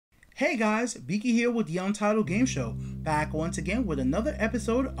Hey guys, Beaky here with the Untitled Game Show, back once again with another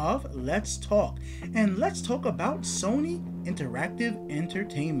episode of Let's Talk. And let's talk about Sony Interactive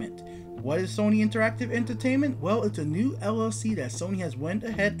Entertainment. What is Sony Interactive Entertainment? Well, it's a new LLC that Sony has went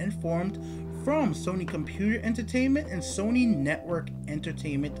ahead and formed from Sony Computer Entertainment and Sony Network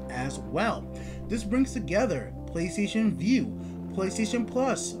Entertainment as well. This brings together PlayStation Vue, PlayStation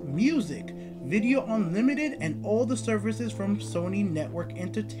Plus, Music, Video Unlimited, and all the services from Sony Network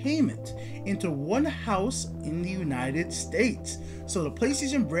Entertainment into one house in the United States. So the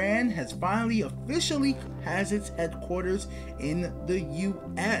PlayStation brand has finally officially has its headquarters in the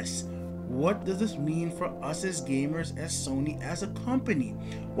US. What does this mean for us as gamers, as Sony, as a company?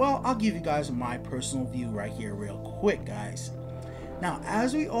 Well, I'll give you guys my personal view right here real quick, guys. Now,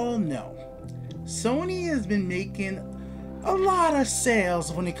 as we all know, Sony has been making a lot of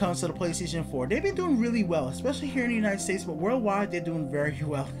sales when it comes to the PlayStation 4. They've been doing really well, especially here in the United States, but worldwide they're doing very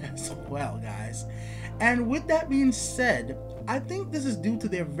well as well, guys. And with that being said, I think this is due to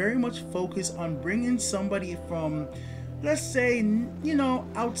their very much focus on bringing somebody from, let's say, you know,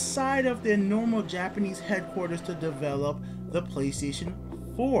 outside of their normal Japanese headquarters to develop the PlayStation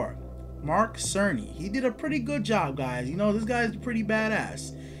 4. Mark Cerny. He did a pretty good job, guys. You know, this guy is pretty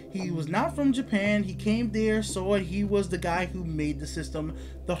badass. He was not from Japan. He came there, saw it. He was the guy who made the system,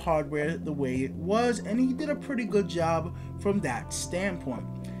 the hardware, the way it was, and he did a pretty good job from that standpoint.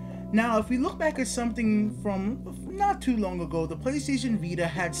 Now, if we look back at something from not too long ago, the PlayStation Vita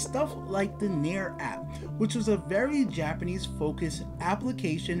had stuff like the Nair app, which was a very Japanese-focused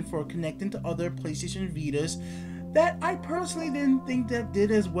application for connecting to other PlayStation Vitas that I personally didn't think that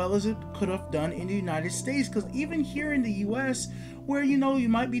did as well as it could have done in the United States, because even here in the US, where you know you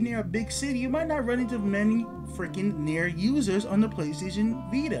might be near a big city, you might not run into many freaking Nair users on the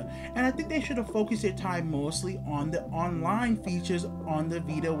PlayStation Vita. And I think they should have focused their time mostly on the online features on the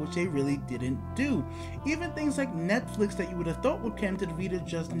Vita, which they really didn't do. Even things like Netflix that you would have thought would come to the Vita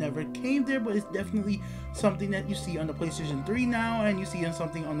just never came there, but it's definitely something that you see on the PlayStation 3 now, and you see on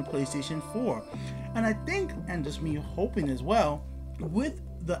something on the PlayStation 4. And I think, and just me hoping as well, with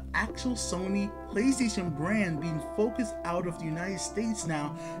the actual Sony PlayStation brand being focused out of the United States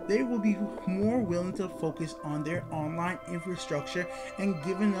now, they will be more willing to focus on their online infrastructure and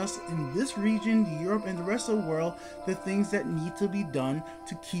giving us in this region, Europe and the rest of the world, the things that need to be done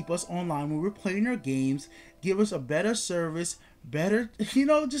to keep us online when we're playing our games, give us a better service, better, you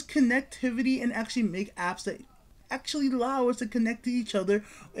know, just connectivity, and actually make apps that actually allow us to connect to each other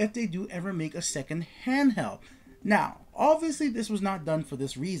if they do ever make a second handheld. Now, obviously this was not done for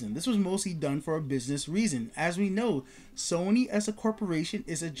this reason. This was mostly done for a business reason. As we know, Sony as a corporation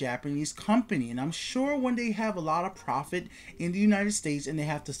is a Japanese company, and I'm sure when they have a lot of profit in the United States and they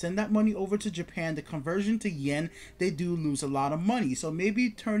have to send that money over to Japan, the conversion to yen, they do lose a lot of money. So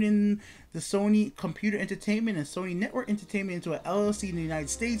maybe turning the Sony Computer Entertainment and Sony Network Entertainment into an LLC in the United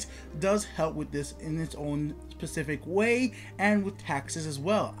States does help with this in its own specific way, and with taxes as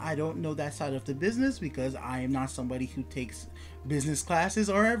well. I don't know that side of the business because I am not somebody who takes business classes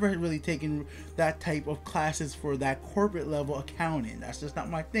or ever really taken that type of classes for that corporate level accounting. That's just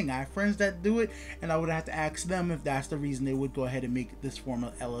not my thing. I have friends that do it, and I would have to ask them if that's the reason they would go ahead and make this form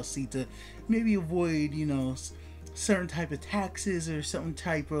of LLC, to maybe avoid, you know, certain type of taxes or some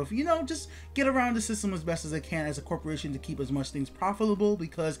type of, you know, just get around the system as best as they can as a corporation to keep as much things profitable,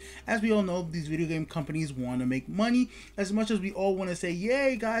 because as we all know, these video game companies want to make money. As much as we all want to say,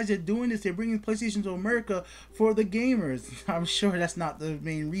 yay guys, they're doing this, they're bringing PlayStation to America for the gamers, I'm sure that's not the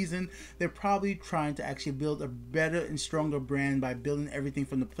main reason. They're probably trying to actually build a better and stronger brand by building everything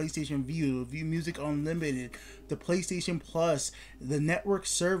from the PlayStation Vue, Music Unlimited, the PlayStation Plus, the network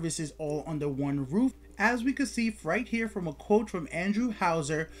services all under one roof. As we could see right here from a quote from Andrew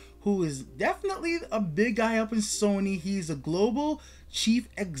Hauser, who is definitely a big guy up in Sony. He's a global chief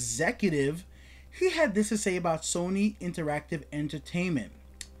executive. He had this to say about Sony Interactive Entertainment.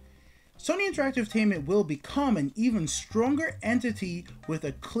 Sony Interactive Entertainment will become an even stronger entity with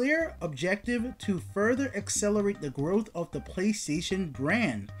a clear objective to further accelerate the growth of the PlayStation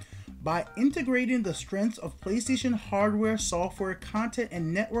brand. By integrating the strengths of PlayStation hardware, software, content,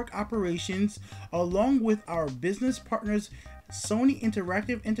 and network operations, along with our business partners, Sony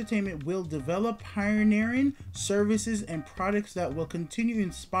Interactive Entertainment will develop pioneering services and products that will continue to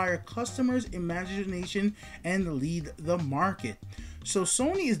inspire customers' imagination and lead the market. So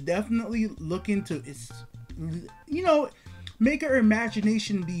Sony is definitely looking to, you know, make our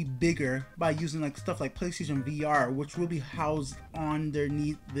imagination be bigger by using like stuff like PlayStation VR, which will be housed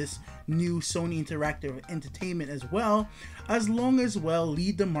underneath this new Sony Interactive Entertainment as well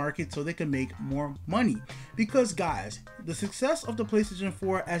lead the market so they can make more money. Because guys, the success of the PlayStation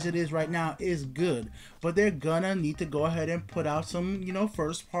 4 as it is right now is good, but they're gonna need to go ahead and put out some,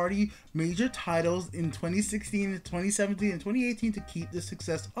 first party major titles in 2016, 2017, and 2018 to keep the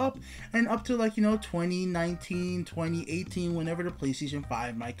success up, and up to 2019, 2018, whenever the PlayStation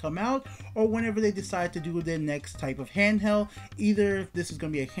 5 might come out, or whenever they decide to do their next type of handheld. Either this is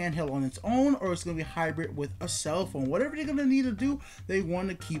going to be a handheld on its own, or it's going to be hybrid with a cell phone. Whatever they're going to need to do, they want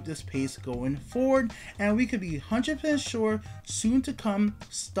to keep this pace going forward, and we could be 100% sure soon to come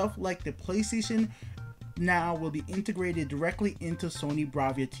stuff like the PlayStation Now will be integrated directly into Sony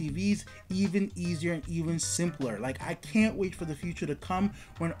Bravia TVs, even easier and even simpler. Like, I can't wait for the future to come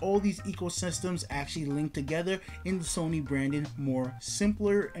when all these ecosystems actually link together in the Sony branding, more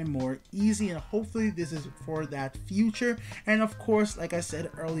simpler and more easy, and hopefully this is for that future. And of course, like I said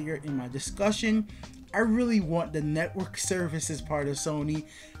earlier in my discussion, I really want the network services part of Sony,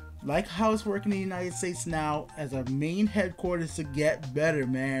 like how it's working in the United States now, as a main headquarters to get better,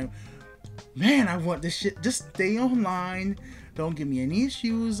 man. I want this shit. Just stay online. Don't give me any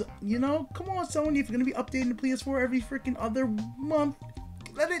issues. Come on, Sony. If you're going to be updating the PS4 every freaking other month,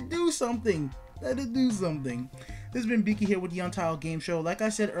 let it do something. Let it do something. This has been Beaky here with the Untitled Game Show. Like I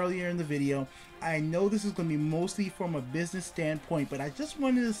said earlier in the video, I know this is going to be mostly from a business standpoint, but I just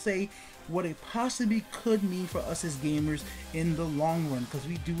wanted to say what it possibly could mean for us as gamers in the long run, because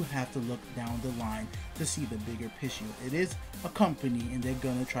we do have to look down the line to see the bigger picture. It is a company and they're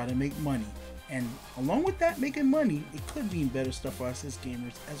going to try to make money. And along with that, making money, it could mean better stuff for us as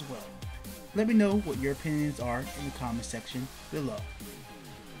gamers as well. Let me know what your opinions are in the comment section below.